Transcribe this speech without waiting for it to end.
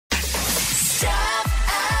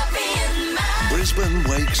Brisbane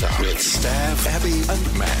Wakes Up with Stav, Abby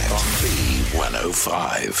and Matt on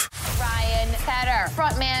B105. Ryan Tedder,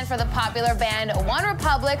 frontman for the popular band One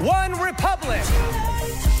Republic. One Republic!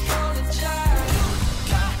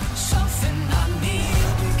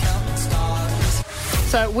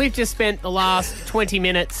 So we've just spent the last 20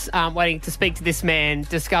 minutes waiting to speak to this man,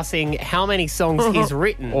 discussing how many songs he's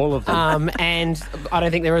written. All of them. And I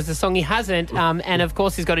don't think there is a song he hasn't. And, of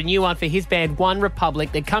course, he's got a new one for his band, One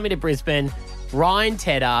Republic. They're coming to Brisbane. Ryan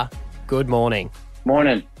Tedder, good morning.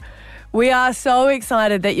 Morning. We are so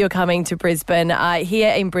excited that you're coming to Brisbane.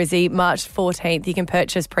 Here in Brizzy, March 14th, you can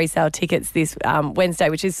purchase pre-sale tickets this Wednesday,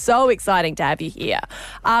 which is so exciting to have you here.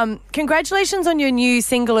 Congratulations on your new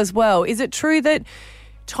single as well. Is it true that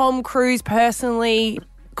Tom Cruise personally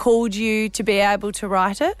called you to be able to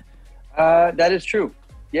write it? That is true.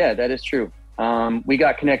 Yeah, that is true. We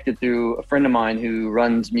got connected through a friend of mine who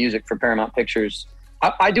runs music for Paramount Pictures.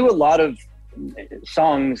 I do a lot of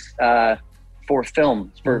songs for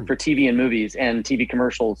films, for TV and movies and TV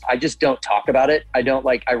commercials. I just don't talk about it.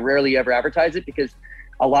 I rarely ever advertise it because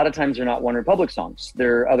a lot of times they're not One Republic songs.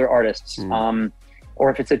 They're other artists. Or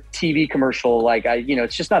if it's a TV commercial,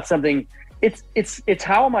 it's just not something. It's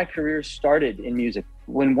how my career started in music.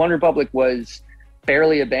 When One Republic was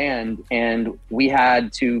barely a band and we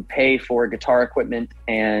had to pay for guitar equipment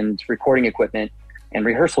and recording equipment and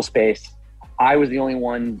rehearsal space, I was the only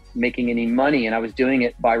one making any money, and I was doing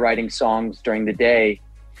it by writing songs during the day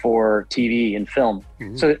for TV and film.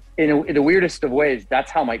 So in the weirdest of ways,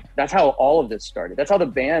 that's how all of this started. That's how the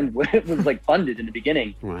band was funded in the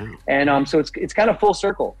beginning. Wow. And so it's kind of full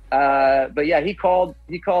circle. But yeah, he called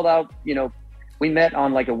out, we met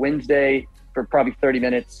on like a Wednesday for probably 30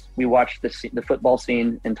 minutes. We watched the football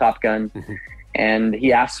scene in Top Gun, and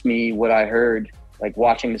he asked me what I heard, like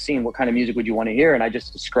watching the scene, what kind of music would you want to hear? And I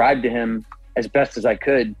just described to him as best as I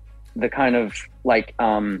could the kind of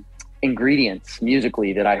ingredients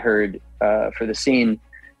musically that I heard for the scene.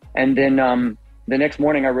 And then the next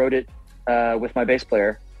morning I wrote it with my bass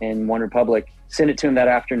player in One Republic, sent it to him that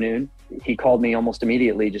afternoon. He called me almost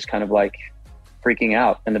immediately, just kind of like freaking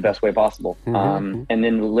out in the best way possible. And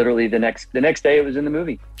then literally the next day it was in the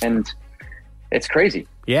movie, and it's crazy.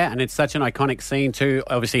 Yeah, and it's such an iconic scene too,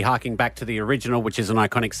 obviously harking back to the original, which is an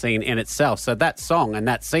iconic scene in itself. So that song and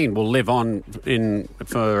that scene will live on in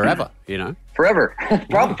forever, Forever.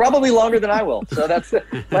 Probably longer than I will. So that's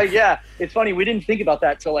it's funny. We didn't think about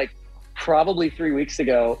that till probably 3 weeks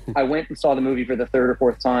ago. I went and saw the movie for the third or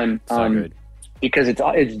fourth time. So good. Because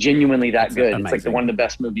it's genuinely that good. Amazing. It's one of the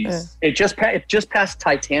best movies. It just passed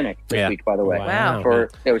Titanic this week, by the way. Wow.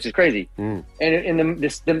 Which is crazy. And in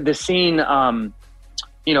the scene,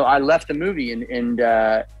 I left the movie and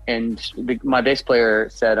my bass player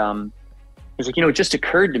said, he's like, it just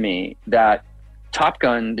occurred to me that Top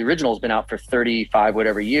Gun, the original, has been out for 35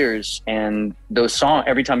 whatever years, and those songs,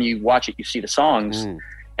 every time you watch it, you see the songs,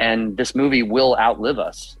 and this movie will outlive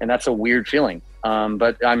us, and that's a weird feeling.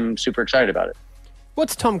 But I'm super excited about it.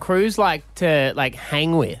 What's Tom Cruise like to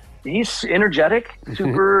hang with? He's energetic,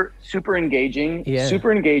 super engaging,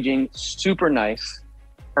 super nice,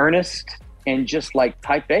 earnest, and just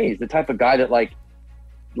type A. He's the type of guy that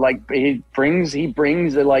he brings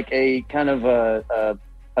a kind of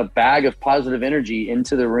a bag of positive energy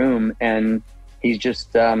into the room, and he's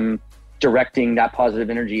just directing that positive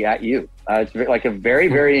energy at you. It's a very,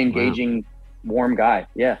 very engaging, warm guy.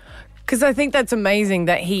 Yeah. Because I think that's amazing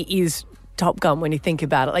that he is Top Gun when you think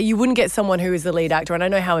about it. You wouldn't get someone who is the lead actor, and I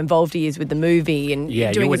know how involved he is with the movie and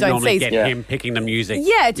doing his own scenes. Get him picking the music.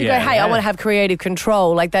 Yeah, to go, hey, I want to have creative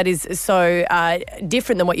control. That is so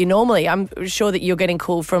different than what you normally. I'm sure that you're getting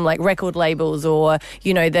called from record labels or,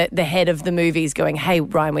 the head of the movies going, hey,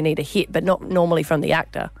 Ryan, we need a hit, but not normally from the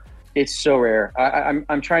actor. It's so rare.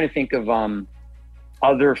 I'm trying to think of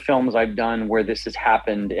other films I've done where this has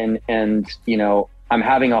happened, and I'm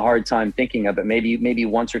having a hard time thinking of it. Maybe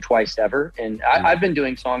once or twice ever. And I've been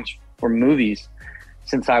doing songs for movies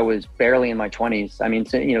since I was barely in my 20s. I mean,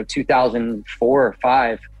 2004 or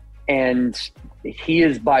 5. And he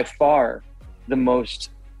is by far the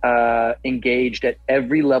most engaged at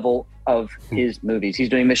every level of his movies. He's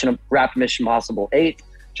doing Mission Impossible 8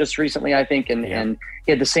 just recently, I think, and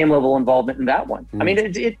he had the same level of involvement in that one. I mean,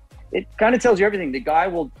 it kind of tells you everything. The guy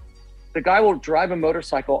will drive a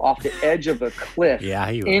motorcycle off the edge of a cliff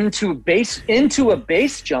into a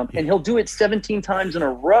base jump, and he'll do it 17 times in a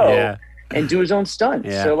row and do his own stunts.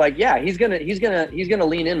 So he's gonna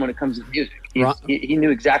lean in when it comes to music. He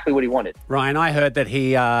knew exactly what he wanted. Ryan, I heard that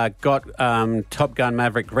he got Top Gun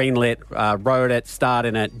Maverick greenlit, wrote it, starred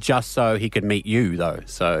in it, just so he could meet you, though.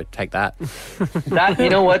 So take that. That, you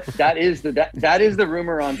know what? That is the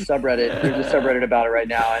rumor on subreddit. There's a subreddit about it right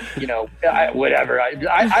now, and whatever.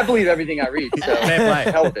 I believe everything I read. So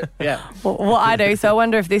hell with it. Yeah. Well, I do. So I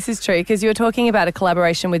wonder if this is true, because you were talking about a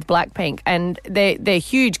collaboration with Blackpink, and they're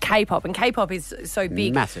huge K-pop, and K-pop is so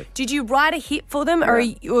big. Massive. Did you write a hit for them, or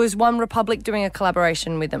was One Republic doing a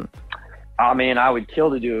collaboration with them? I mean, I would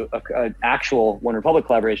kill to do an actual One Republic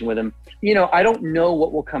collaboration with him. I don't know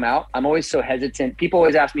what will come out. I'm always so hesitant. People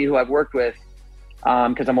always ask me who I've worked with,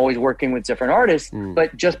 because I'm always working with different artists.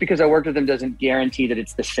 But just because I worked with them doesn't guarantee that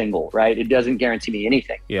it's the single, right? It doesn't guarantee me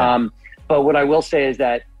anything. Yeah. But what I will say is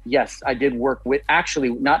that, yes, I did work with, actually,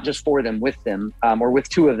 not just for them, with them, or with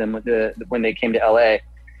two of them when they came to LA.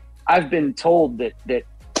 I've been told that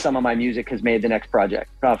some of my music has made the next project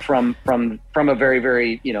from a very,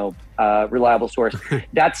 very, reliable source.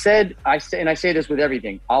 That said, I say this with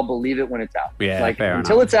everything, I'll believe it when it's out. Yeah, fair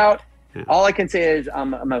until enough. it's out, Yeah. all I can say is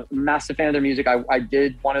I'm a massive fan of their music. I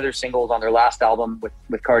did one of their singles on their last album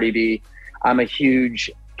with Cardi B. I'm a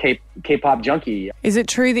huge K-pop junkie. Is it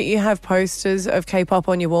true that you have posters of K-pop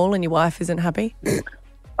on your wall and your wife isn't happy?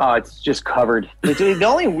 Oh, it's just covered. The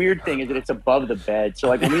only weird thing is that it's above the bed. So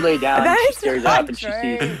like when we lay down, she stares up and she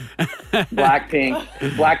sees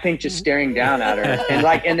Blackpink just staring down at her.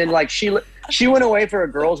 And then she went away for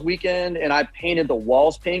a girls' weekend, and I painted the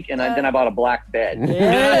walls pink, and then I bought a black bed.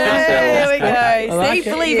 There we go. See,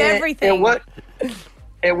 believe everything.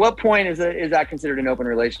 At what point is that considered an open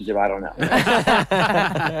relationship? I don't know.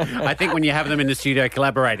 I think when you have them in the studio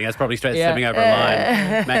collaborating, that's probably stepping over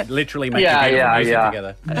a line. Literally making beautiful music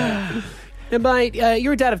together. Now, mate,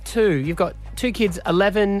 you're a dad of two. You've got two kids,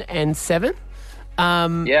 11 and 7.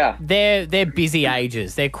 Yeah. They're busy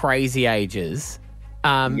ages. They're crazy ages.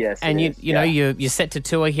 Yes, and you're set to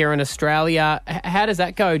tour here in Australia. How does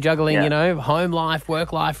that go? Juggling, home life,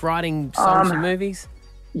 work life, writing songs and movies.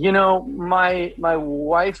 My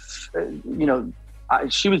wife,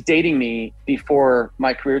 she was dating me before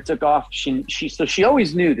my career took off. She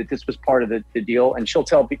always knew that this was part of the deal, and she'll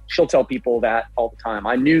tell people that all the time.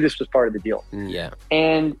 I knew this was part of the deal. Yeah.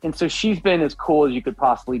 And so she's been as cool as you could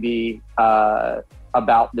possibly be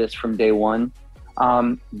about this from day one.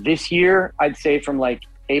 This year, I'd say from like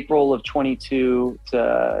April of 22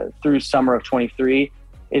 through summer of 23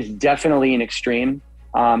 is definitely an extreme.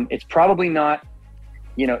 It's probably not.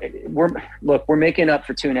 We're making up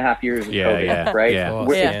for 2.5 years of COVID, right?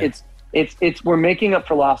 Yeah. We're making up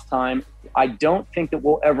for lost time. I don't think that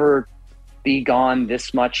we'll ever be gone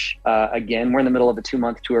this much again. We're in the middle of a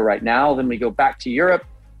 2-month tour right now. Then we go back to Europe,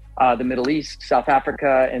 the Middle East, South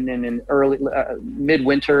Africa, and then in early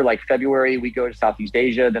midwinter, like February, we go to Southeast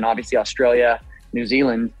Asia. Then obviously Australia, New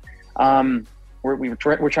Zealand. We're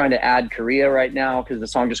trying to add Korea right now because the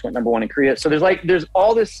song just went #1 in Korea. So there's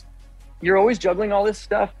all this. You're always juggling all this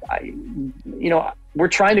stuff. We're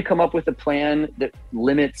trying to come up with a plan that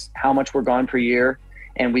limits how much we're gone per year.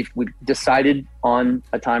 And we've decided on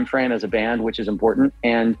a time frame as a band, which is important.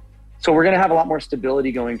 And so we're going to have a lot more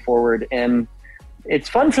stability going forward. And it's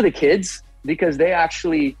fun for the kids because they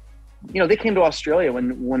actually, they came to Australia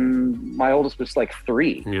when my oldest was like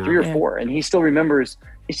 3 or 4. And he still remembers,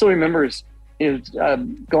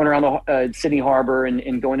 going around the Sydney Harbour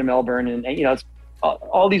and going to Melbourne and it's,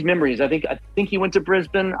 all these memories. I think he went to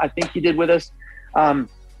Brisbane. I think he did with us.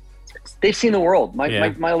 They've seen the world. My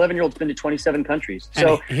 11-year-old's been to 27 countries.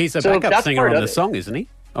 So he's a backup singer on the song, isn't he?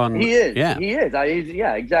 He is. Yeah. He is.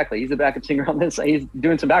 Exactly. He's a backup singer on this. He's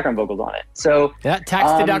doing some background vocals on it. So that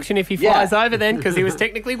tax deduction if he flies over then, because he was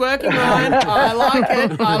technically working, Ryan. I like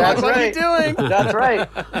it. I like what you're doing. That's right.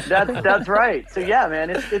 That's right. So yeah,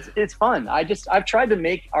 man, it's fun. I've tried to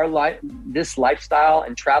make this lifestyle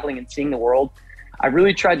and traveling and seeing the world. I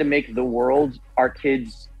really tried to make the world our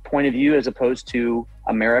kids' point of view as opposed to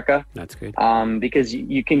America. That's good. Because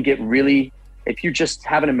you can get really, if you just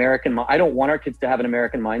have an American, I don't want our kids to have an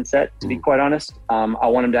American mindset, to be quite honest. I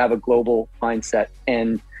want them to have a global mindset.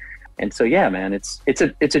 And so, yeah, man, it's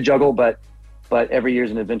a juggle, but every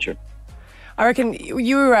year's an adventure. I reckon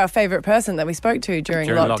you were our favourite person that we spoke to during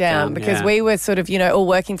lockdown because we were sort of, all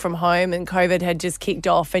working from home and COVID had just kicked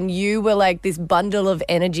off and you were like this bundle of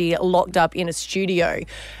energy locked up in a studio.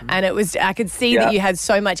 And I could see that you had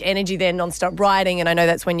so much energy there, non-stop writing. And I know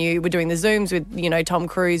that's when you were doing the Zooms with, Tom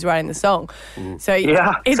Cruise writing the song. So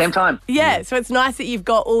same time. Yeah, so it's nice that you've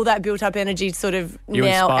got all that built up energy sort of you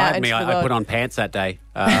now out into me. the world. I put on pants that day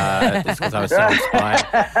just because I was so inspired.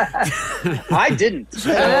 I didn't. So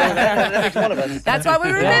that makes one of us. That's why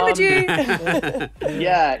we remembered you.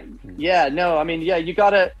 Yeah, no, I mean, yeah, you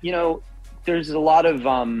gotta, there's a lot of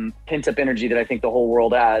pent up energy that I think the whole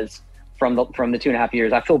world has from the 2.5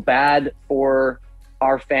 years. I feel bad for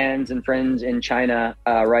our fans and friends in China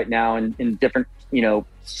right now, and in different,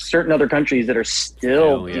 certain other countries that are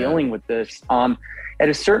still dealing with this. At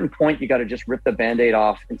a certain point, you got to just rip the Band-Aid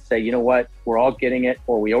off and say, you know what, we're all getting it,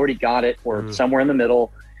 or we already got it, or somewhere in the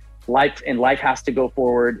middle. Life has to go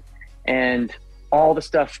forward, and all the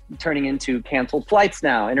stuff turning into canceled flights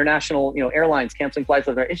now, international, airlines canceling flights.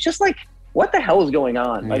 It's just like, what the hell is going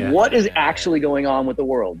on? Like, what is actually going on with the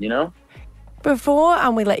world,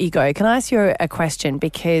 Before we let you go, can I ask you a question?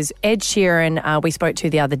 Because Ed Sheeran, we spoke to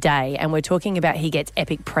the other day, and we're talking about he gets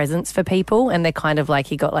epic presents for people, and they're kind of like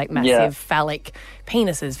he got like massive phallic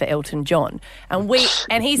penises for Elton John.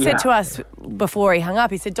 And he said to us before he hung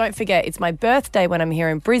up, he said, don't forget, it's my birthday when I'm here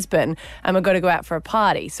in Brisbane, and we've got to go out for a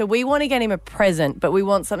party. So we want to get him a present, but we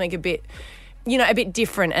want something a bit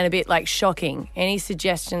different and a bit like shocking. Any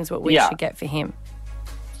suggestions what we should get for him?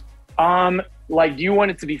 Like, do you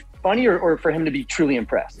want it to be funny or for him to be truly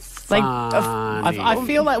impressed? Like, I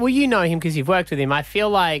feel like, well, you know him because you've worked with him. I feel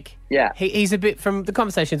like he's a bit, from the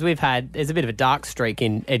conversations we've had, there's a bit of a dark streak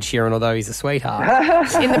in Ed Sheeran, although he's a sweetheart.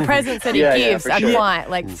 In the presents that he gives are quite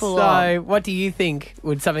like full on. So what do you think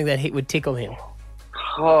something that would tickle him?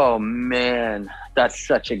 Oh, man, that's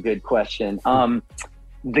such a good question.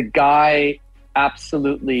 The guy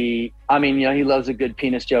absolutely, I mean, he loves a good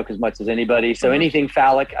penis joke as much as anybody. So anything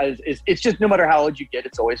phallic it's just, no matter how old you get,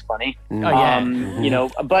 it's always funny.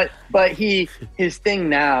 But his thing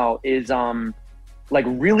now is like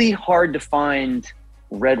really hard to find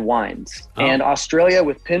red wines. And Australia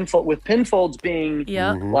with Penfolds being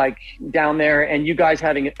like down there, and you guys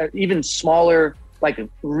having even smaller, like,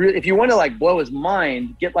 if you want to like blow his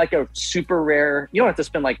mind, get like a super rare. You don't have to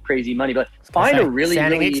spend like crazy money, but find a really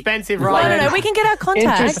expensive, right? No, we can get our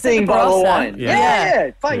contacts. Interesting bottle of wine.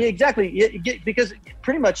 Fine, exactly. Because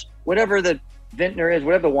pretty much whatever the vintner is,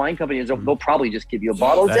 whatever the wine company is, they'll probably just give you a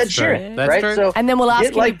bottle. It's Ed Sheeran, right? True. So, and then we'll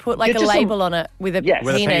ask you to put like a label on it with a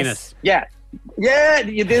penis.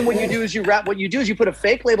 Then what you do is you put a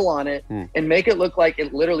fake label on it and make it look like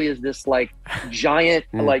it literally is this like giant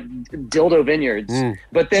like dildo vineyards.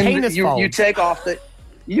 But then you take off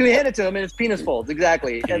you hand it to him and it's penis folds,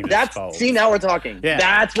 exactly. And see, now we're talking. Yeah.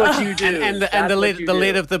 That's what you do. And the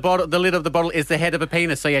lid of the bottle is the head of a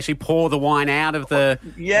penis, so you actually pour the wine out of the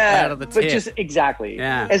out of the tip. But just exactly.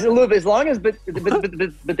 Yeah. But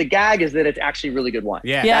the gag is that it's actually really good wine.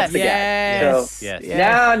 Yeah. That's the gag. So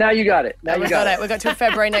now you got it. We got it. We've got till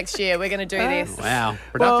February next year. We're going to do this. Wow.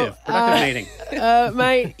 Productive meeting.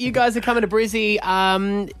 Mate, you guys are coming to Brizzy.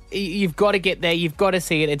 You've got to get there. You've got to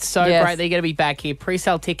see it. It's so great that you're going to be back here.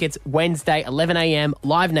 Pre-sale tickets Wednesday, 11 a.m,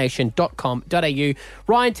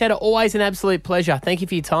 livenation.com.au. Ryan Tedder, always an absolute pleasure. Thank you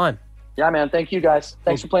for your time. Yeah, man. Thank you, guys.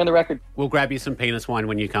 Thanks for playing the record. We'll grab you some penis wine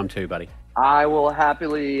when you come too, buddy. I will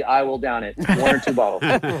down it. 1 or 2 bottles.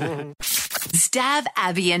 Stab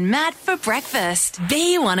Abby and Matt for breakfast.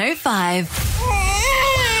 B105.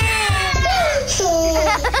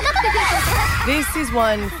 This is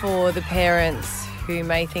one for the parents who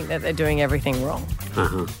may think that they're doing everything wrong.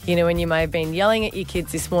 When you may have been yelling at your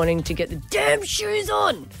kids this morning to get the damn shoes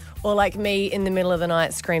on, or like me in the middle of the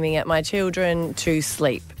night screaming at my children to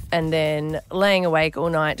sleep, and then laying awake all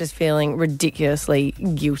night just feeling ridiculously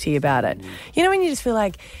guilty about it. When you just feel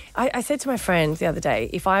like, I said to my friend the other day,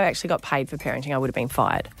 if I actually got paid for parenting, I would have been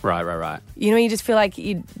fired. Right. You just feel like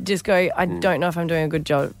you just go, I don't know if I'm doing a good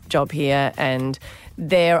job here, and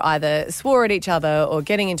they're either swore at each other or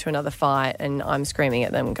getting into another fight, and I'm screaming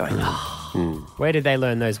at them going, Where did they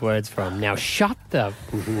learn those words from? Now shut the...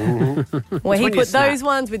 Well, he put those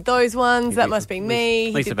ones with those ones. That must be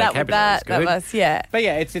me. He did that with that. That must, But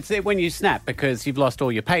yeah, it's when you snap because you've lost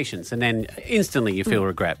all your patience, and then instantly you feel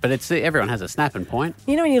regret. But everyone has a snapping point.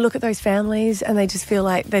 When you look at those families and they just feel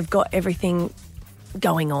like they've got everything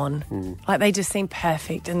going on. Like they just seem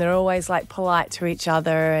perfect, and they're always like polite to each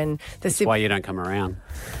other, and that's why you don't come around.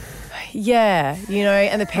 And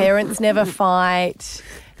the parents never fight,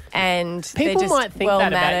 and people they're just might think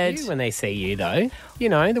well-mannered. That about you when they see you, though.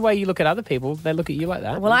 The way you look at other people, they look at you like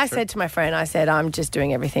that. Well, I said to my friend, I'm just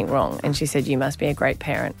doing everything wrong. And she said, you must be a great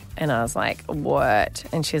parent. And I was like, what?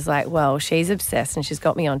 And she's like, well, she's obsessed, and she's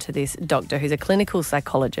got me onto this doctor who's a clinical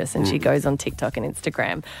psychologist, and she goes on TikTok and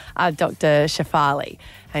Instagram, Dr. Shafali.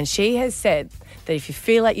 And she has said that if you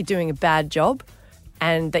feel like you're doing a bad job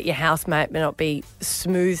and that your housemate may not be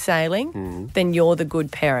smooth sailing, then you're the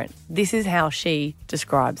good parent. This is how she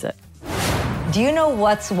describes it. Do you know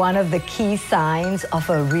what's one of the key signs of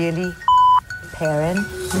a really parent,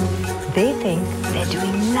 they think they're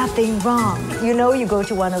doing nothing wrong. You know, you go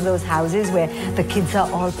to one of those houses where the kids are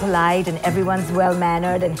all polite and everyone's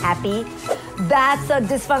well-mannered and happy. That's a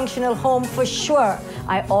dysfunctional home for sure.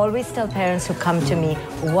 I always tell parents who come to me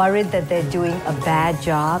worried that they're doing a bad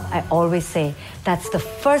job, I always say that's the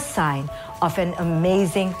first sign of an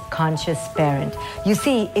amazing, conscious parent. You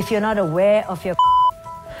see, if you're not aware of your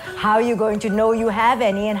how are you going to know you have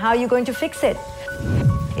any and how are you going to fix it?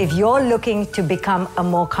 If you're looking to become a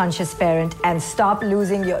more conscious parent and stop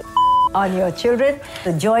losing your on your children,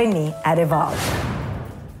 then join me at Evolve.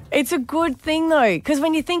 It's a good thing, though, because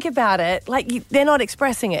when you think about it, they're not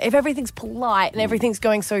expressing it. If everything's polite and everything's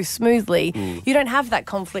going so smoothly, you don't have that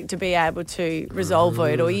conflict to be able to resolve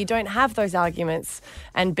it, or you don't have those arguments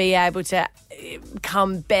and be able to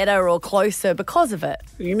come better or closer because of it.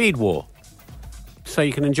 You need war so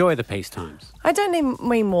you can enjoy the peace times. I don't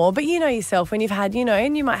mean more, but you know yourself when you've had,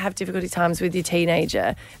 and you might have difficulty times with your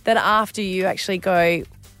teenager, that after you actually go,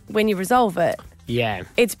 when you resolve it,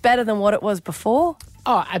 it's better than what it was before.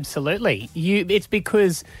 Oh, absolutely. It's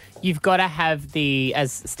because you've got to have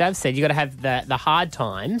as Stav said, you've got to have the hard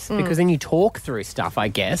times because then you talk through stuff, I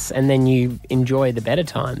guess, and then you enjoy the better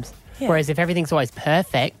times. Yeah. Whereas if everything's always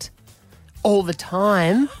perfect all the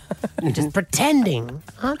time, you're just pretending,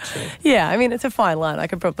 aren't you? Yeah, I mean, it's a fine line. I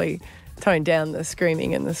could probably tone down the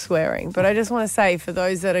screaming and the swearing. But I just want to say, for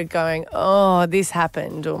those that are going, oh, this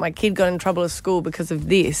happened, or my kid got in trouble at school because of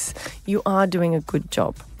this, you are doing a good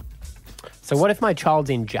job. So what if my child's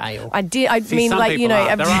in jail? I mean,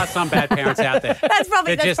 there are some bad parents out there. That's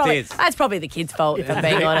probably the kid's fault, if I'm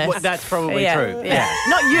being honest. Well, that's probably true. Yeah.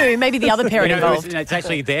 Not you, maybe the other parent involved. It's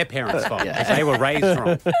actually their parents' fault because they were raised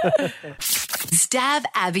wrong. Stav,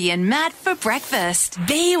 Abby and Matt for breakfast.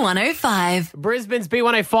 B105. Brisbane's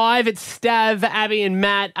B105. It's Stav, Abby and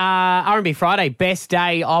Matt. R&B Friday, best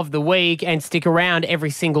day of the week. And stick around every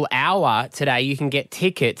single hour today. You can get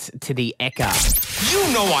tickets to the Ekka.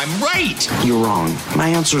 You know I'm right. You're wrong. My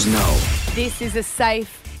answer is no. This is a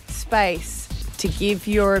safe space to give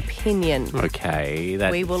your opinion. Okay,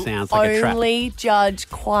 that we will sounds like a trap. only judge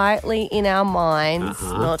quietly in our minds,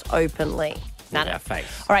 not openly. Not our face.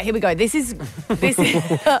 All right, here we go. This is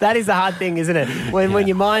that is the hard thing, isn't it? When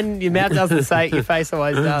your mouth doesn't say it, your face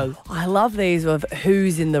always does. I love these of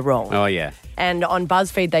who's in the wrong. Oh, yeah. And on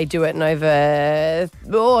BuzzFeed, they do it, and over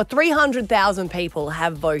 300,000 people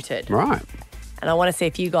have voted. Right. And I want to see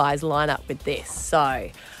if you guys line up with this. So,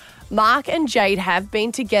 Mark and Jade have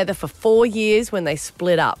been together for 4 years when they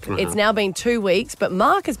split up. It's now been 2 weeks, but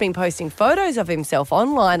Mark has been posting photos of himself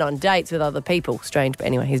online on dates with other people. Strange, but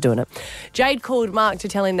anyway, he's doing it. Jade called Mark to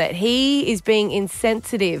tell him that he is being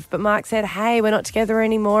insensitive, but Mark said, hey, we're not together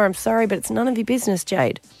anymore. I'm sorry, but it's none of your business,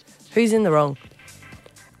 Jade. Who's in the wrong?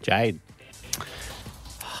 Jade.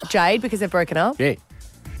 Jade, because they've broken up? Yeah.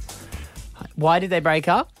 Why did they break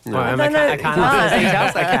up? No. I can't answer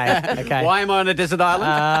those details. Okay. Why am I on a desert island?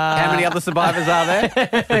 How many other survivors are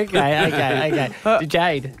there? Okay.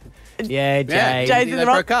 Jade. Yeah, Jade. Jade's in the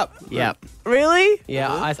wrong. Broke up. Yep. Really?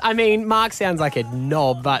 Yeah. I mean, Mark sounds like a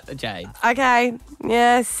knob, but Jade. Okay.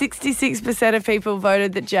 Yeah, 66% of people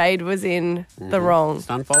voted that Jade was in the wrong. Just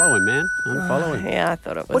unfollow him, man. Unfollow him. Yeah, I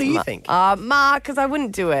thought it was. What do you think? Mark, because I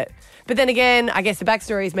wouldn't do it. But then again, I guess the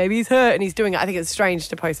backstory is maybe he's hurt and he's doing it. I think it's strange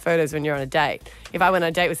to post photos when you're on a date. If I went on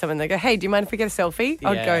a date with someone, they go, hey, do you mind if we get a selfie?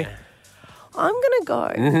 I'd go, I'm going to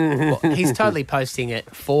go. Well, he's totally posting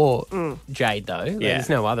it for Jade, though. Yeah. There's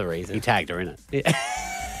no other reason. He tagged her in it. Yeah.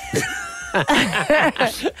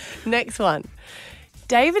 Next one.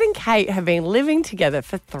 David and Kate have been living together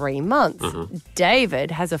for 3 months.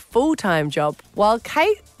 David has a full-time job while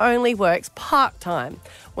Kate only works part-time.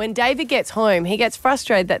 When David gets home, he gets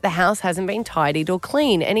frustrated that the house hasn't been tidied or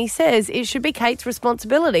clean, and he says it should be Kate's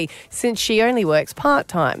responsibility since she only works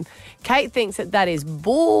part-time. Kate thinks that is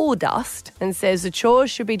bull dust and says the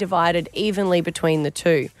chores should be divided evenly between the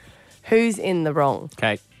two. Who's in the wrong?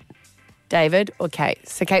 Kate. David or Kate?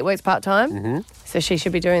 So Kate works part-time, so she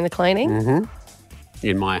should be doing the cleaning?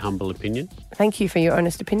 In my humble opinion. Thank you for your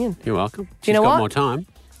honest opinion. You're welcome. Do you know She's got what? more time.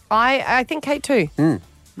 I think Kate too.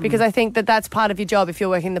 Because I think that's part of your job if you're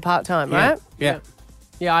working the part-time, right? Yeah.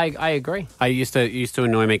 Yeah, I agree. I used to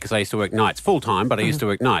annoy me because I used to work nights full time, but I used to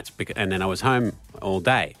work nights, and then I was home all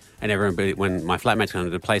day. And everybody, when my flatmates come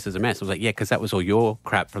to the place is a mess, I was like, yeah, because that was all your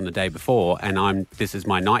crap from the day before, and this is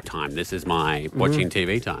my night time. This is my watching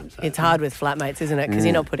TV time. So. It's hard with flatmates, isn't it? Because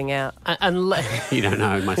you're not putting out. You don't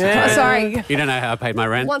know my situation. Sorry. You don't know how I paid my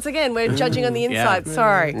rent. Once again, we're judging on the inside.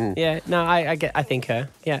 Sorry. Yeah, no, I think her.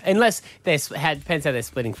 Yeah, unless depends how they're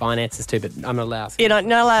splitting finances too, but I'm not allowed. You're not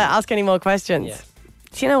allowed to ask any more questions. Yeah.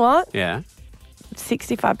 Do you know what? Yeah.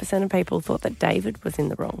 65% of people thought that David was in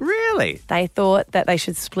the wrong. Really? They thought that they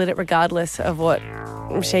should split it regardless of what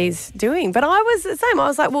she's doing. But I was the same. I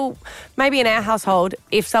was like, well, maybe in our household,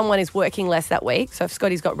 if someone is working less that week, so if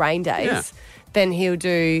Scotty's got rain days, then he'll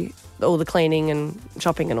do all the cleaning and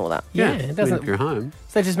shopping and all that. Yeah, It it doesn't. doesn't. If you're home.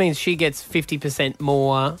 So that just means she gets 50%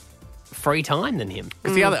 more free time than him.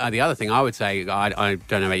 Because the other thing I would say, I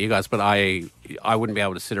don't know about you guys, but I wouldn't be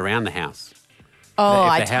able to sit around the house. Oh, if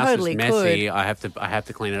I the house totally is messy, could. I have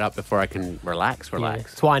to clean it up before I can relax.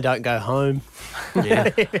 That's why I don't go home. Yeah.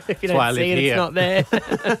 If you why I don't live see it, here. it's not there.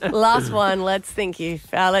 Last one. Let's see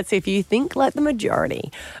if you think like the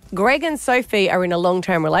majority. Greg and Sophie are in a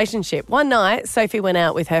long-term relationship. One night, Sophie went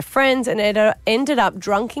out with her friends and ended up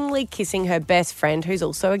drunkenly kissing her best friend, who's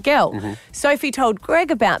also a girl. Mm-hmm. Sophie told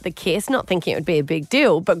Greg about the kiss, not thinking it would be a big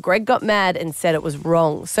deal, but Greg got mad and said it was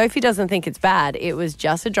wrong. Sophie doesn't think it's bad. It was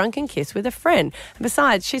just a drunken kiss with a friend. And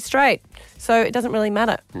besides, she's straight, so it doesn't really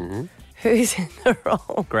matter. Mm-hmm. Who's in the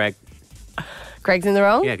wrong? Greg. Greg's in the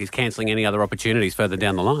wrong? Yeah, he's cancelling any other opportunities further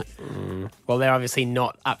down the line. Well, they're obviously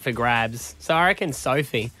not up for grabs. So I reckon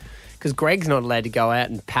Sophie, because Greg's not allowed to go out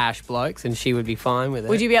and pash blokes and she would be fine with it.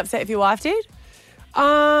 Would you be upset if your wife did?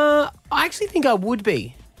 I actually think I would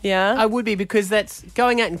be. Yeah? I would be, because that's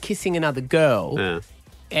going out and kissing another girl. Yeah.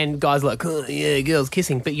 And guys are like, oh, yeah, girls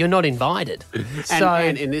kissing, but you're not invited.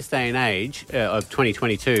 And in this day and age of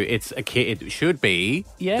 2022, it should be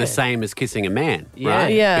the same as kissing a man, right?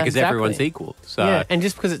 Yeah, because exactly. everyone's equal. So yeah. And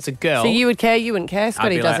just because it's a girl. So you would care, you wouldn't care?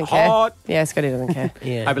 Scotty be like, doesn't care. "Hot." Yeah, Scotty doesn't care.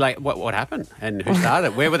 yeah. I'd be like, what happened? And who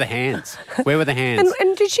started? Where were the hands? Where were the hands?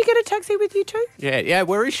 And did she get a taxi with you too? Yeah,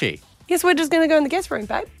 where is she? Yes, we're just going to go in the guest room,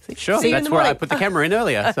 babe. Sure, See you in that's the where I morning. put the camera in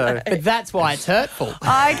earlier. So But that's why it's hurtful. Okay.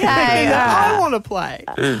 I want to play.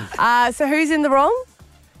 So who's in the wrong?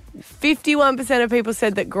 51% of people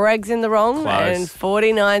said that Greg's in the wrong, Close. and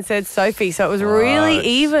 49 said Sophie. So it was really Close.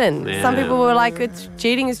 even. Yeah. Some people were like, "It's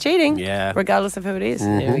cheating is cheating," Yeah. regardless of who it is.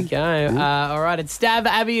 There we go. All right, it's Stab,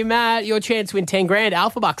 Abby and Matt. Your chance to win 10 grand.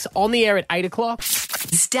 Alpha Bucks on the air at 8 o'clock.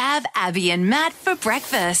 Stab Abby and Matt for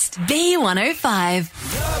breakfast. B105.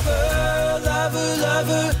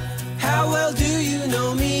 Lover, how well do you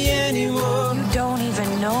know me anymore? You don't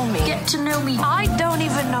even know me. Get to know me. I don't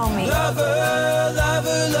even know me. Lover,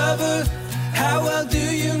 how well do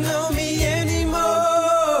you know me anymore?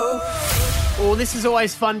 Well, this is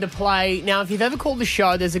always fun to play. Now, if you've ever called the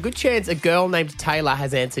show, there's a good chance a girl named Taylor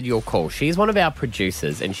has answered your call. She is one of our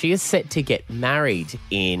producers, and she is set to get married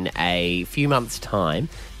in a few months' time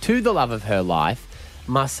to the love of her life,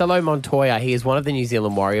 Marcelo Montoya. He is one of the New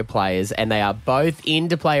Zealand Warrior players, and they are both in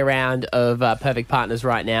to play a round of Perfect Partners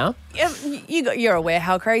right now. You're aware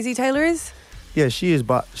how crazy Taylor is? Yeah, she is,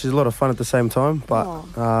 but she's a lot of fun at the same time. But,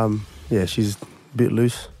 yeah, she's a bit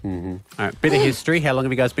loose. All right, bit of history. How long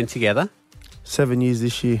have you guys been together? 7 years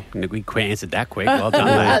this year. We answered that quick. Well done,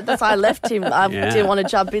 mate. That's why I left him. I Yeah. didn't want to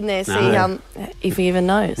jump in there, see if he even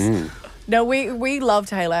knows. No, we love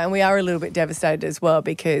Taylor, and we are a little bit devastated as well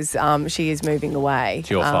because she is moving away. It's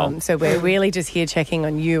your fault. So we're really just here checking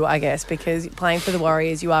on you, I guess, because playing for the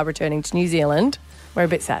Warriors, you are returning to New Zealand. We're a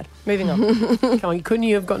bit sad. Moving on. Come on, couldn't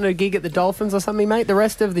you have gotten a gig at the Dolphins or something, mate? The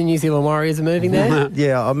rest of the New Zealand Warriors are moving there.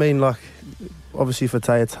 Yeah, I mean, like, obviously for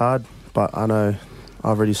Tay it's hard, but I know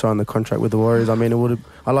I've already signed the contract with the Warriors. I mean,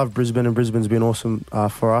 I love Brisbane, and Brisbane's been awesome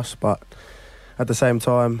for us, but at the same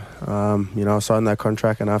time, I signed that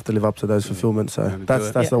contract and I have to live up to those fulfillments. So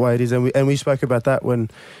that's the way it is. And we spoke about that when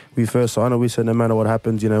we first signed it. We said no matter what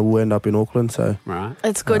happens, we'll end up in Auckland. So right.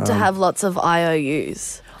 It's good to have lots of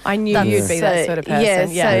IOUs. I knew you'd be that sort of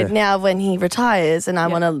person. So now when he retires and I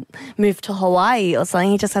want to move to Hawaii or something,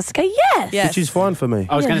 he just has to go, yes. Which is fine for me.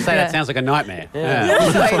 I was going to say that sounds like a nightmare.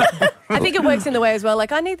 I think it works in the way as well.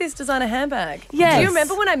 Like, I need this designer handbag. Yes. Do you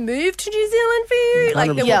remember when I moved to New Zealand for you?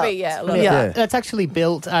 Like, there will be, a lot of that. That's actually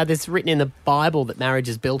built, there's written in the Bible that marriage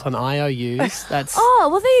is built on IOUs. That's Oh,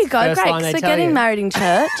 well, there you go. First line Great. they So tell getting you. married in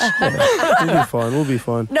church. We'll be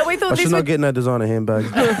fine. No, we thought I this should not would... get no designer handbag.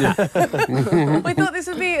 We thought this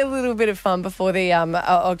would be a little bit of fun before the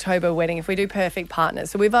October wedding if we do Perfect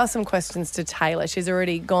Partners. So we've asked some questions to Taylor. She's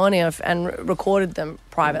already gone off and recorded them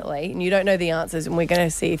privately, and you don't know the answers, and we're going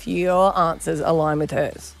to see if your answers align with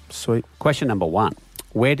hers. Sweet. Question number 1.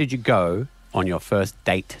 Where did you go on your first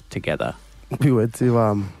date together? We went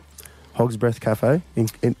to Hog's Breath Cafe in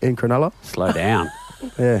Cronulla. Slow down.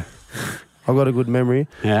 Yeah. I've got a good memory.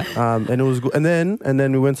 Yeah. And it was good. And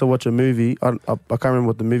then we went to watch a movie. I can't remember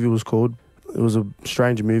what the movie was called. It was a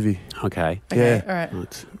strange movie. Okay. Yeah. All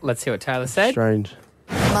right. Let's see what Taylor said. Strange.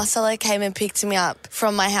 Marcelo came and picked me up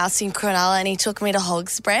from my house in Cronulla and he took me to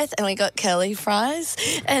Hog's Breath and we got curly fries.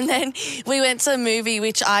 And then we went to a movie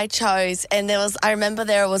which I chose and I remember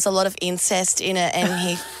there was a lot of incest in it and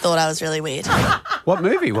he thought I was really weird. What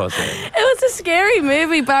movie was it? It was a scary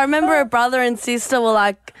movie, but I remember a brother and sister were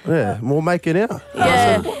like... Yeah, we'll make it out.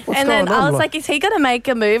 Yeah, What's and then going on? I was like, is he going to make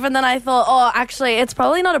a move? And then I thought, oh, actually, it's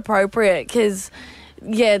probably not appropriate because,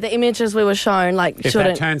 yeah, the images we were shown, like, If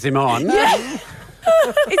shouldn't... that turns him on. Is this?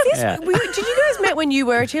 Yeah. Did you guys met when you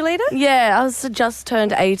were a cheerleader? Yeah, I was just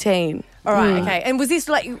turned 18. All right, okay. And was this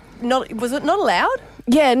like not? Was it not allowed?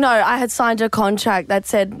 Yeah, no, I had signed a contract that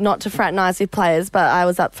said not to fraternise with players, but I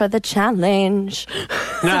was up for the challenge.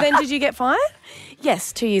 So then, did you get fired?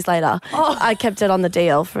 Yes, 2 years later. I kept it on the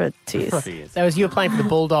DL for 2 years. That was you were playing for the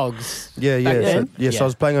Bulldogs. Yeah. then? So I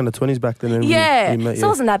was playing on the 20s back then. And Yeah, we met, so it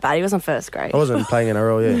wasn't that bad. He was in first grade. I wasn't playing in a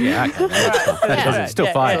role, yeah. Yeah, okay. That doesn't,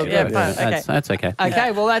 still fired you. yeah, but fine, that's okay.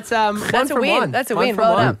 Okay, well that's That's a from win. one. That's a One win. from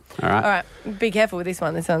Well one. done. All right. All right. Be careful with this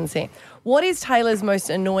one. This one's it. What is Taylor's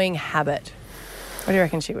most annoying habit? What do you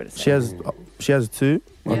reckon she would have said? She has two.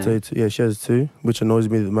 I'll tell you two. Yeah, she has two, which annoys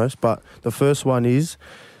me the most. But the first one is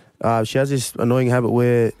she has this annoying habit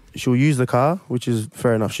where she'll use the car, which is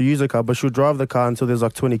fair enough. She'll use the car, but she'll drive the car until there's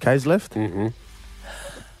like 20 Ks left. Mm-hmm.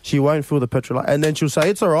 She won't fill the petrol, and then she'll say,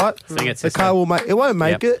 "It's all right. The car will make. It won't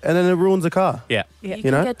make it, and then it ruins the car." Yeah. You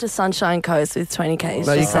can get to Sunshine Coast with 20 Ks. No, you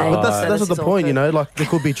just can't. saying. But that's not the point, you know. Like there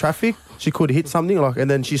could be traffic. She could hit something, and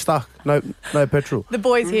then she's stuck. No petrol. The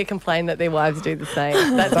boys here complain that their wives do the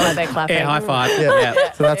same. That's why they're clapping. Yeah, high five.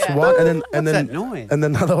 Yeah. So that's one, and then that noise? and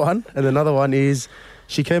then another one is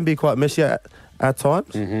she can be quite messy at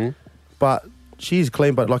times, but she's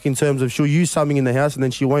clean. But like in terms of she'll use something in the house and then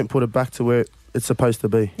she won't put it back to where it's supposed to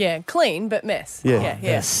be. Yeah, clean but mess. Yeah.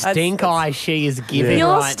 The stink eye she is giving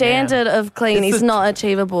Your right standard now. of clean It's is not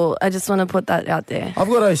achievable. I just want to put that out there. I've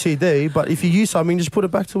got OCD, but if you use something, just put it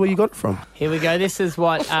back to where you got it from. Here we go. This is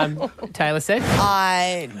what Taylor said.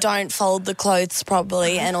 I don't fold the clothes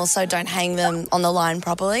properly and also don't hang them on the line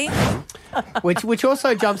properly. Which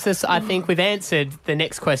also jumps us, I think we've answered the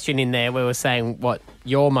next question in there where we're saying what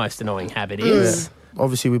your most annoying habit is. Yeah.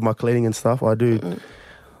 Obviously, with my cleaning and stuff, I do.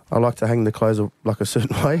 I like to hang the clothes like a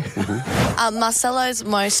certain way. Marcelo's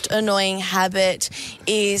most annoying habit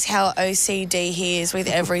is how OCD he is with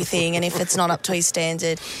everything, and if it's not up to his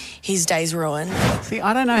standard, his day's ruined. See,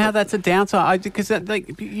 I don't know how that's a downside because you're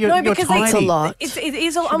because tiny. it's a lot. It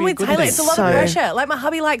is. I'm with Taylor. It's a lot of pressure. Like my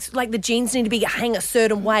hubby likes like the jeans need to be hang a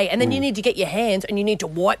certain way, and then you need to get your hands and you need to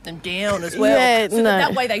wipe them down as well. Yeah, so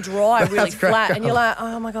that way they dry really flat, and you're like,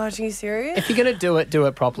 oh my gosh, are you serious? If you're gonna do it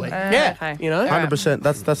properly. Okay. You know, 100%.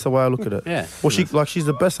 That's the way I look at it. Yeah. Well, she's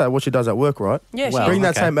the best at what she does at work, right? Yeah, she Bring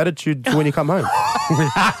that okay. same attitude to when you come home.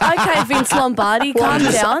 Okay, Vince Lombardi, calm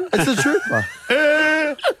down. It's the truth.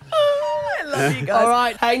 I love you guys. All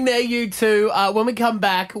right, hang there, you two. When we come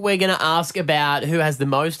back, we're going to ask about who has the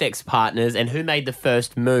most ex-partners and who made the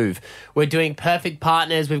first move. We're doing Perfect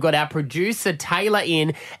Partners. We've got our producer, Taylor,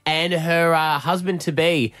 in, and her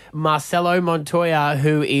husband-to-be, Marcelo Montoya,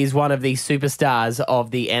 who is one of the superstars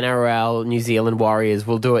of the NRL New Zealand Warriors.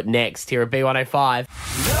 We'll do it next here at B105.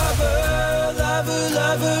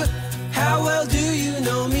 Lover, how well do you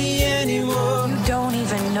know me anymore? You don't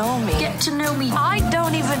even know me. Get to know me. I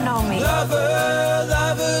don't even know me.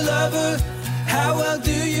 Lover, how well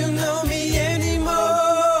do you know me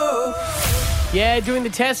anymore? Yeah, doing the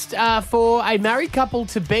test for a married couple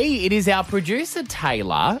to be. It is our producer,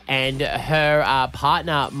 Taylor, and her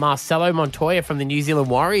partner, Marcelo Montoya from the New Zealand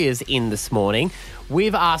Warriors in this morning.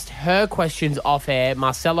 We've asked her questions off air.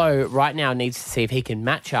 Marcelo right now needs to see if he can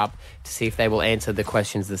match up to see if they will answer the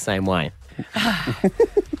questions the same way.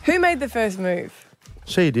 Who made the first move?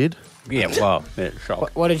 She did. Yeah, well,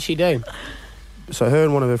 shock. What did she do? So her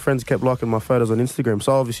and one of her friends kept liking my photos on Instagram.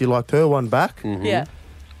 So I obviously liked her one back. Yeah.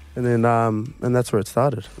 And then and that's where it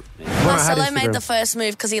started. Marcelo made the first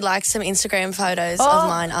move because he liked some Instagram photos of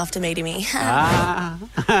mine after meeting me. She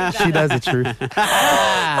knows the truth.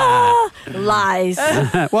 Lies.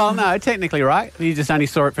 Well, no, technically, right? You just only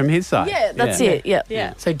saw it from his side. Yeah, that's it. Yep.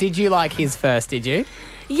 Yeah. So did you like his first, did you?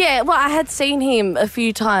 Yeah, well, I had seen him a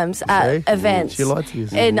few times at events. She liked you.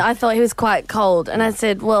 And I thought he was quite cold. And I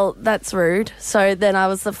said, well, that's rude. So then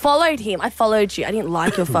I followed him. I followed you. I didn't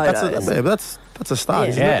like your photos. That's a start,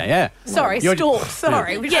 isn't it? Yeah. Sorry, You're- stalk.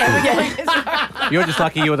 Sorry. Yeah. You're just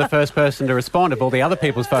lucky you were the first person to respond of all the other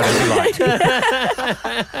people's photos you liked.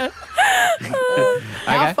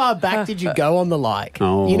 How far back did you go on the like?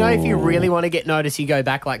 Oh. You know, if you really want to get noticed, you go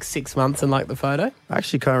back like 6 months and like the photo. I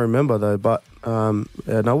actually can't remember though, but no,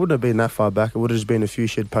 I wouldn't have been that far back. It would have just been a few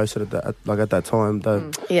she'd posted at that time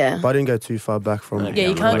though. Yeah. But I didn't go too far back from. Yeah,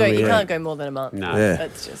 you can't go. You can't go more than a month. No. Yeah.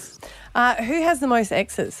 That's just. Who has the most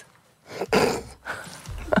exes?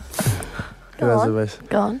 Who has the best?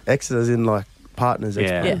 Go on. Exes as in like partners.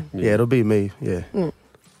 Yeah. Yeah, it'll be me. Yeah.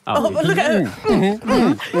 Oh, but look at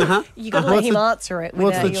You got to let him answer it.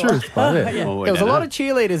 What's the without your- truth? But, yeah. Well, we There was a don't lot know. of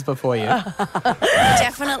cheerleaders before you.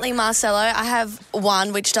 Definitely Marcelo. I have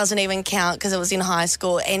one which doesn't even count because it was in high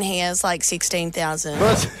school, and he has like 16,000.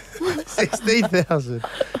 What? 16,000.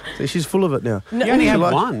 So she's full of it now. You only had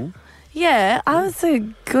Like- one. Yeah, I was a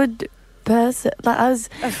good person. Like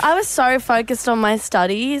I was so focused on my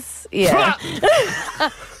studies. Yeah.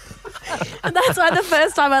 And that's why the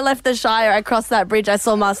first time I left the Shire, I crossed that bridge, I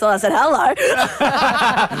saw Marcel, I said, hello.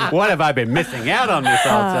 What have I been missing out on this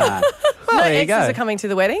whole time? Well, No there you exes go. are coming to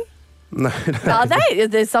the wedding? No, Are they?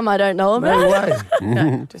 There's some I don't know about. no way.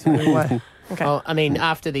 No, just No way. Okay. Well, I mean,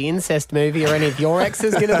 after the incest movie, are any of your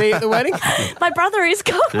exes going to be at the wedding? My brother is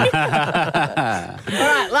coming. All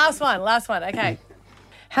right, last one. Okay.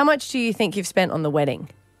 How much do you think you've spent on the wedding?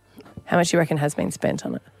 How much do you reckon has been spent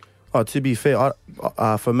on it? Oh, to be fair,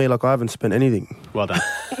 for me, like I haven't spent anything. Well done.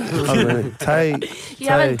 You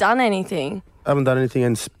haven't done anything. I haven't done anything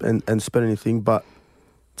and spent anything, but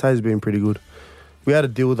Tay's been pretty good. We had a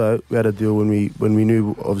deal though. We had a deal when we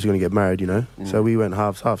knew obviously going to get married, you know. So we went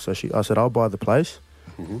half. So I said I'll buy the place,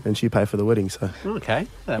 and she paid for the wedding. So Okay,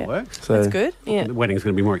 that works. so That's good. Yeah. The wedding's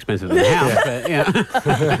going to be more expensive than the house, but yeah.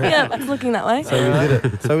 Yeah, it's looking that way. So we did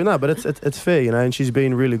it. So we know, but it's fair, you know. And she's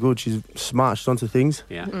been really good. She's smart. She's onto things.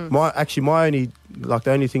 Yeah. My only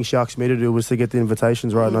the only thing she asked me to do was to get the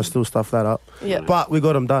invitations right, and I still stuffed that up. Yeah. But we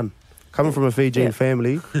got them done. Coming from a Fijian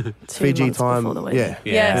family, 2 Fiji months time, before the wedding. yeah,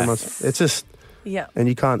 Yes. 2 months. It's just, Yeah. and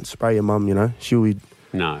you can't spray your mum, you know. She'll be,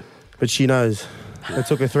 No. but she knows. It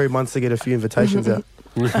took her 3 months to get a few invitations out.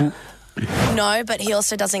 No, but he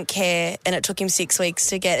also doesn't care, and it took him 6 weeks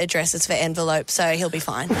to get addresses for envelopes, so he'll be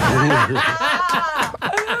fine.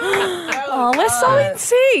 Oh, we're so in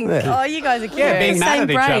sync. Oh, you guys are cute. Yeah, being mad Same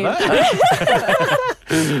at brain. each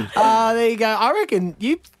other. There you go. I reckon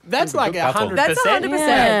that's like Good couple. 100%. That's 100%.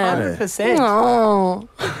 Yeah. 100%. Oh.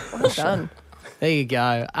 Well done. There you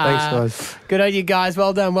go. Thanks, guys. Good on you guys.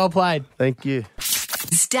 Well done. Well played. Thank you.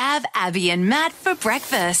 Stab Abby and Matt for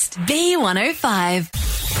breakfast. B105.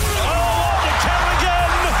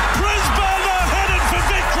 Brisbane are headed for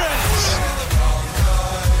victory.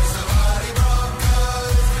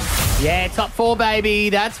 Yeah, top 4, baby.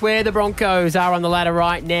 That's where the Broncos are on the ladder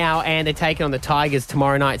right now, and they're taking on the Tigers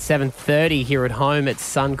tomorrow night, 7:30 here at home at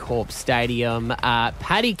Suncorp Stadium.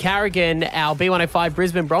 Paddy Carrigan, our B105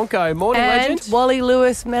 Brisbane Bronco. Morning, And legend. Wally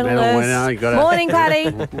Lewis medalist. winner, you got it. Morning,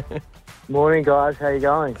 Paddy. Morning, guys. How you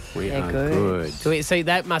going? We Yeah, are good. good. So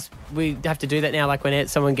that we have to do that now. Like when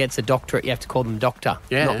someone gets a doctorate, you have to call them doctor,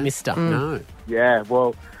 Yeah. not mister. No. Yeah,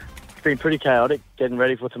 well, it's been pretty chaotic getting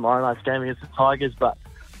ready for tomorrow night's game against the Tigers, but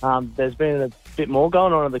there's been a bit more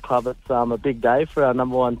going on at the club. It's a big day for our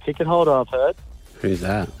number one ticket holder, I've heard. Who's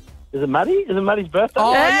that? Is it Maddie? Is it Maddie's birthday?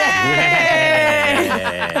 Oh,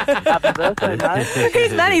 Happy birthday, mate.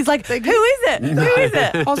 Who's that? He's like, who is it? Who is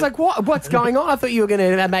it? I was like, what's going on? I thought you were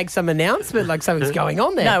going to make some announcement, like something's going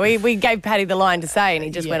on there. No, we gave Paddy the line to say, and he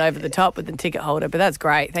just went over the top with the ticket holder. But that's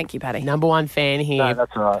great. Thank you, Paddy. Number one fan here. No,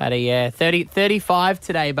 that's all right. Paddy, yeah. 35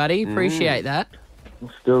 today, buddy. Appreciate that.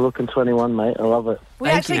 Still looking 21, mate. I love it. We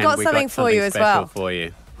actually got We something for you as special well. for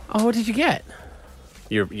you. Oh, what did you get?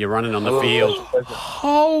 You're running on the field.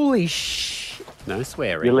 Holy sh! No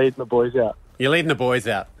swearing. You're leading the boys out. You're leading the boys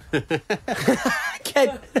out. You're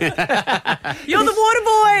the water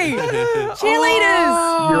boy.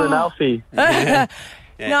 Cheerleaders. You and Alfie.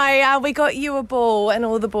 No, we got you a ball, and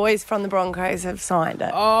all the boys from the Broncos have signed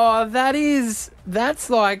it. Oh, that's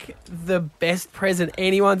like the best present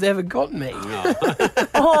anyone's ever gotten me.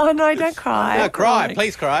 Oh, no, don't cry. No, cry.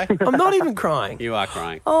 Please cry. I'm not even crying. You are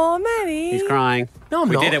crying. Oh, Maddie. He's crying. No, I'm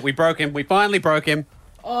we not. did it. We broke him. We finally broke him.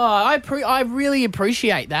 Oh, I really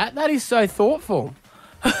appreciate that. That is so thoughtful.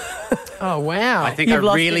 Oh, wow. I think You've I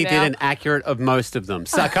lost really it did now. an accurate of most of them.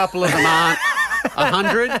 So a couple of them aren't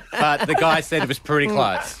 100, but the guy said it was pretty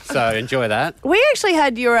close. So enjoy that. We actually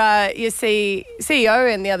had your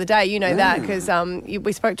CEO in the other day. You know that because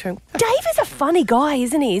we spoke to him. Dave is a funny guy,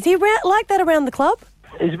 isn't he? Is he like that around the club?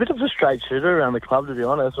 He's a bit of a straight shooter around the club, to be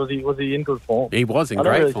honest. Was he in good form? He was in I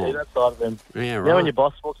don't great really form. see that side of him. Yeah, You know, right. when your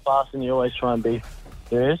boss walks past and you always try and be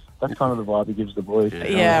serious. That's kind of the vibe he gives the boys.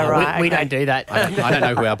 Yeah, right. We okay. don't do that. I don't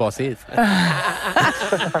know who our boss is. How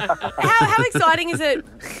exciting is it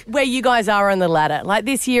where you guys are on the ladder? Like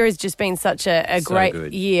this year has just been such a So great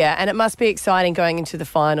good. year, and it must be exciting going into the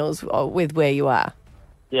finals with where you are.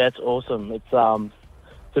 Yeah, it's awesome. It's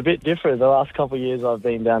a bit different. The last couple of years I've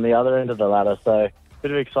been down the other end of the ladder, so a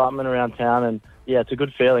bit of excitement around town, and yeah, it's a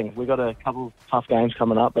good feeling. We've got a couple of tough games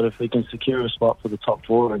coming up, but if we can secure a spot for the top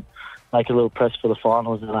 4 and make a little press for the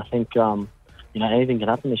finals, then I think anything can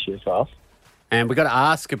happen this year for us. And we've got to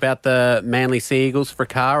ask about the Manly Sea Eagles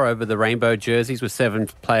fracas over the rainbow jerseys with 7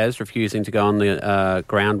 players refusing to go on the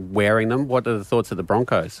ground wearing them. What are the thoughts of the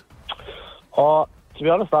Broncos? To be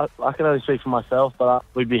honest, I can only speak for myself, but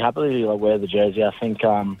we'd be happy to wear the jersey. I think,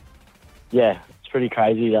 it's pretty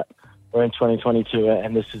crazy that we're in 2022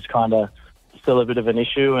 and this is kind of still a bit of an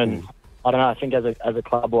issue. And I don't know, I think as a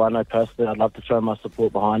club, or I know personally, I'd love to throw my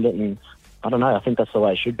support behind it. And I don't know, I think that's the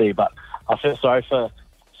way it should be. But I feel sorry for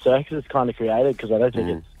circus it's kind of created because I don't think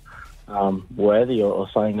it's worthy or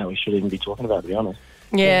something that we should even be talking about, to be honest.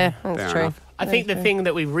 Yeah, that's Fair true. enough. I think the thing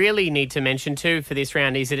that we really need to mention too for this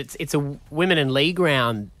round is that it's a women and league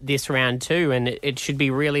round this round too, and it should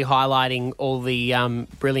be really highlighting all the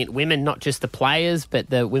brilliant women, not just the players,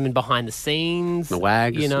 but the women behind the scenes, The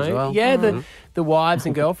wags you know, as well. yeah, the wives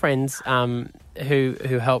and girlfriends who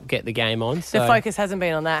help get the game on. So. The focus hasn't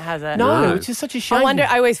been on that, has it? No, which is such a shame. I wonder.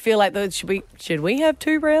 I always feel like should we have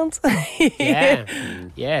 2 rounds?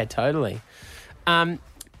 Yeah, totally.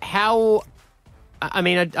 How? I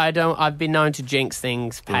mean, I don't. I've been known to jinx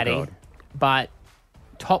things, Paddy, God. but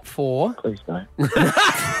top 4. Please don't.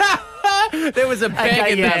 There was a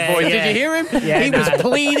beg in that voice. yeah. Did you hear him? Yeah, he was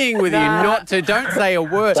pleading with you not to. Don't say a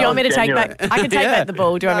word. Do you want me to take back? I can take back the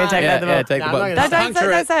ball. Do you want me to take back the ball? Yeah, take No, the I'm ball. not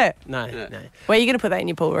gonna Don't say it. No. Where are you going to put that in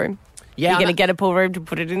your pool room? Yeah, You're going to I'm- get a pool room to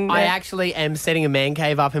put it in there? I actually am setting a man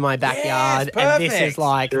cave up in my backyard, and this is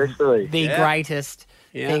like Seriously. the greatest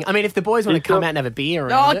Yeah. thing. I mean, if the boys want to come out and have a beer Oh,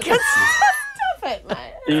 around it. stop it, mate.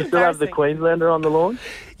 Do you still have the Queenslander on the lawn?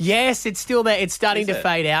 Yes, it's still there. It's starting to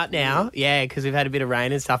fade out now. Yeah, because we've had a bit of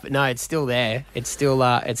rain and stuff. But no, it's still there. It's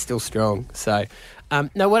still strong. So,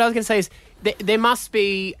 no, what I was going to say is there must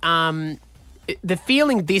be the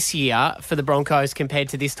feeling this year for the Broncos compared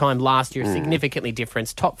to this time last year is significantly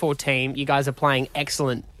different. Top 4 team. You guys are playing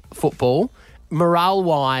excellent football.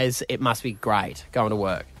 Morale-wise, it must be great going to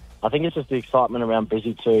work. I think it's just the excitement around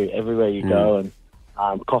Brizzy too. Everywhere you go, and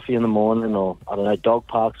coffee in the morning, or I don't know, dog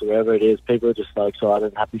parks or wherever it is, people are just so excited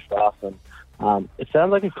and happy for us. And it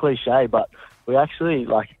sounds like a cliche, but we actually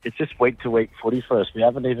it's just week to week footy for us. We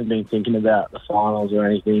haven't even been thinking about the finals or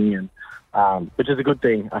anything, and which is a good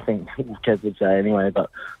thing, I think. Kev would say anyway. But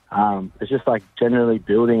it's just generally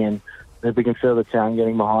building, and if we can feel the town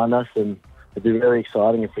getting behind us, and it'd be really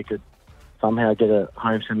exciting if we could somehow get a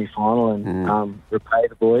home semi-final and repay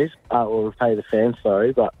the boys, or repay the fans,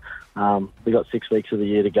 sorry. But we got 6 weeks of the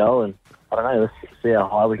year to go, and I don't know, let's see how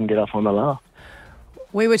high we can get up on the ladder.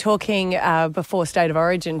 We were talking before State of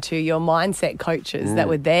Origin to your mindset coaches that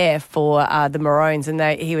were there for the Maroons, and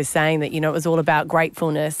he was saying that, it was all about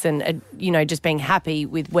gratefulness and, just being happy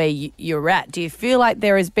with where you're at. Do you feel like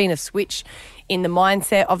there has been a switch in the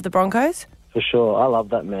mindset of the Broncos? For sure. I love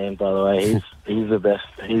that man, by the way. He's the best.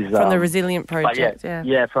 He's From the Resilient Project,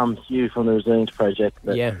 yeah, from Hugh, from the Resilience Project.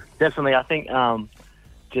 But Yeah. definitely, I think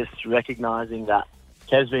just recognising that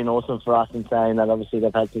Kev's been awesome for us and saying that obviously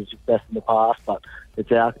they've had some success in the past, but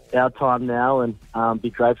it's our time now, and be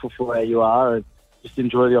grateful for where you are and just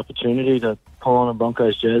enjoy the opportunity to pull on a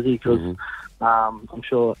Broncos jersey, because I'm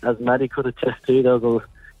sure, as Matty could attest to, there was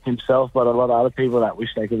himself, but a lot of other people that wish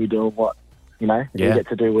they could be doing what, we get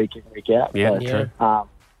to do week in, week out. Yeah, So,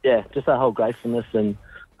 true. just that whole gratefulness and,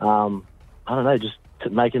 I don't know, just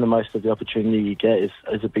making the most of the opportunity you get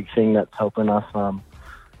is a big thing that's helping us on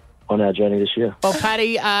our journey this year. Well,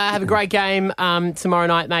 Paddy, have a great game tomorrow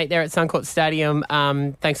night, mate, there at Suncorp Stadium.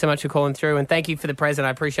 Thanks so much for calling through, and thank you for the present.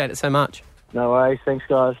 I appreciate it so much. No worries. Thanks,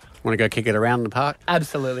 guys. Want to go kick it around the park?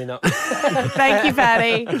 Absolutely not. Thank you,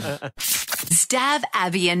 Paddy. Stab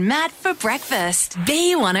Abby and Matt for breakfast.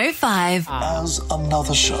 B105. As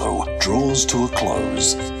another show draws to a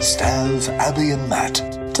close, Stav, Abby and Matt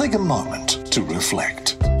take a moment to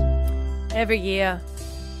reflect. Every year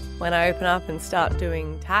when I open up and start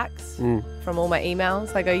doing tax from all my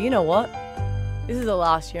emails, I go, you know what? This is the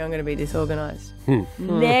last year I'm going to be disorganised.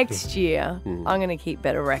 Next year, I'm going to keep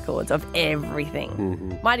better records of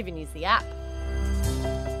everything. Might even use the app.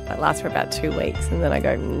 That lasts for about 2 weeks, and then I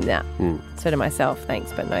go, nah. So to myself,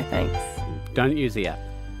 thanks, but no thanks. Don't use the app.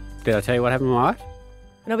 Did I tell you what happened to my wife?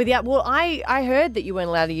 No, with the app. Well, I heard that you weren't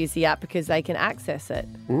allowed to use the app because they can access it.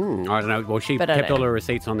 I don't know. Well, she But I kept don't all her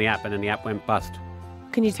receipts on the app, and then the app went bust.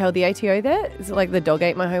 Can you tell the ATO that? Is it like the dog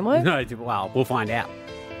ate my homework? No, well, we'll find out.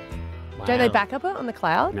 Don't they back up it on the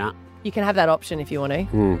cloud? Nah. You can have that option if you want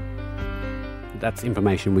to. That's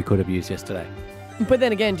information we could have used yesterday. But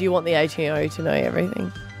then again, do you want the ATO to know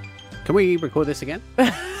everything? Can we record this again?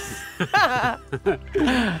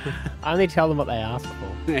 Only tell them what they ask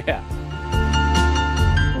for. Yeah.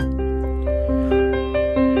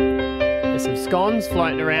 There's some scones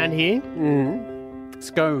floating around here.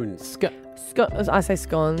 Scones. I say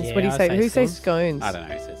scones. Yeah, What do you I say? say Who says scones. scones? I don't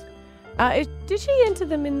know who says. Did she enter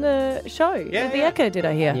them in the show? Yeah, The yeah. Echo, did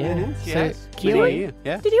I hear? Yeah. Yes. Keely?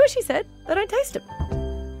 Yeah. Did you hear what she said? They don't taste them.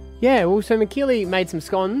 Yeah, well, so McKeely made some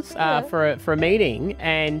scones for a meeting,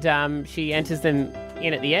 and she enters them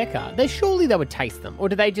in at the Ekka. Surely they would taste them, or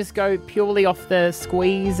do they just go purely off the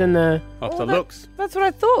squeeze and the Off the looks. That's what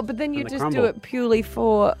I thought, but then you And the just crumble. do it purely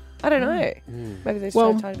for, I don't know. Maybe they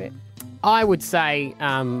Well, show a tiny bit. I would say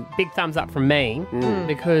big thumbs up from me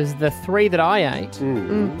because the 3 that I ate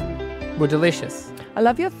were delicious. I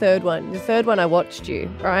love your third one. The third one I watched you,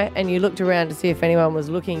 right? And you looked around to see if anyone was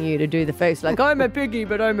looking you to do the face, like, I'm a piggy,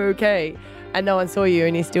 but I'm okay. And no one saw you,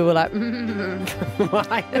 and you still were like, You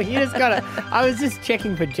just gotta. I was just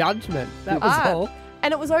checking for judgment. That was all.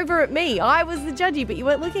 And it was over at me. I was the judgy, but you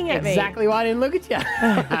weren't looking at me. Exactly why I didn't look at you.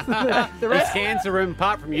 The rest answer room,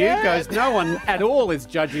 apart from you, goes, no one at all is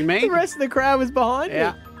judging me. The rest of the crowd was behind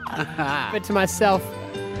Yeah. me. But to myself,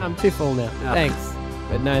 I'm too full now. Oh. Thanks,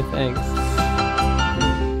 but no thanks.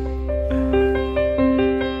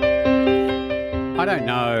 I don't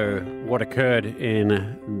know what occurred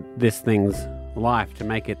in this thing's life to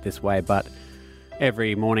make it this way, but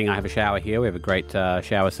every morning I have a shower here. We have a great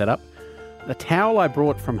shower setup. The towel I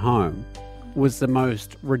brought from home was the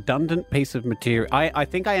most redundant piece of material. I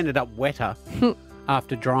think I ended up wetter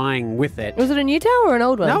after drying with it. Was it a new towel or an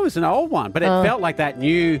old one? No, it was an old one, but it felt like that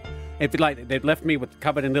new. It like they'd left me with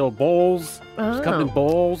covered in little balls. It was covered in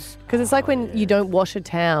balls. Because it's like when you don't wash a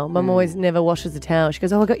towel. Mum always never washes a towel. She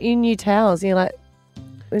goes, oh, I got you new towels. And you're like,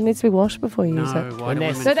 it needs to be washed before you use it. why do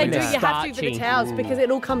women So they do do. that? You have to for the towels because it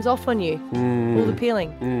all comes off on you. All the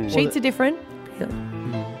peeling. Sheets are different.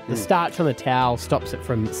 The starch on the towel stops it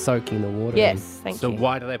from soaking the water. Yes, thank So you.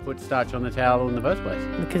 why do they put starch on the towel in the first place?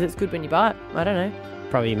 Because it's good when you buy it. I don't know.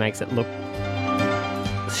 Probably makes it look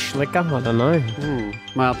slicker. I don't know.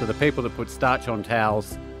 Well, to the people that put starch on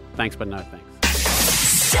towels, thanks but no thanks.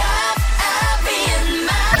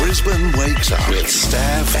 Brisbane wakes up with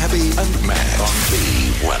Stav, Abby, and Matt on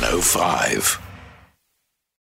B105.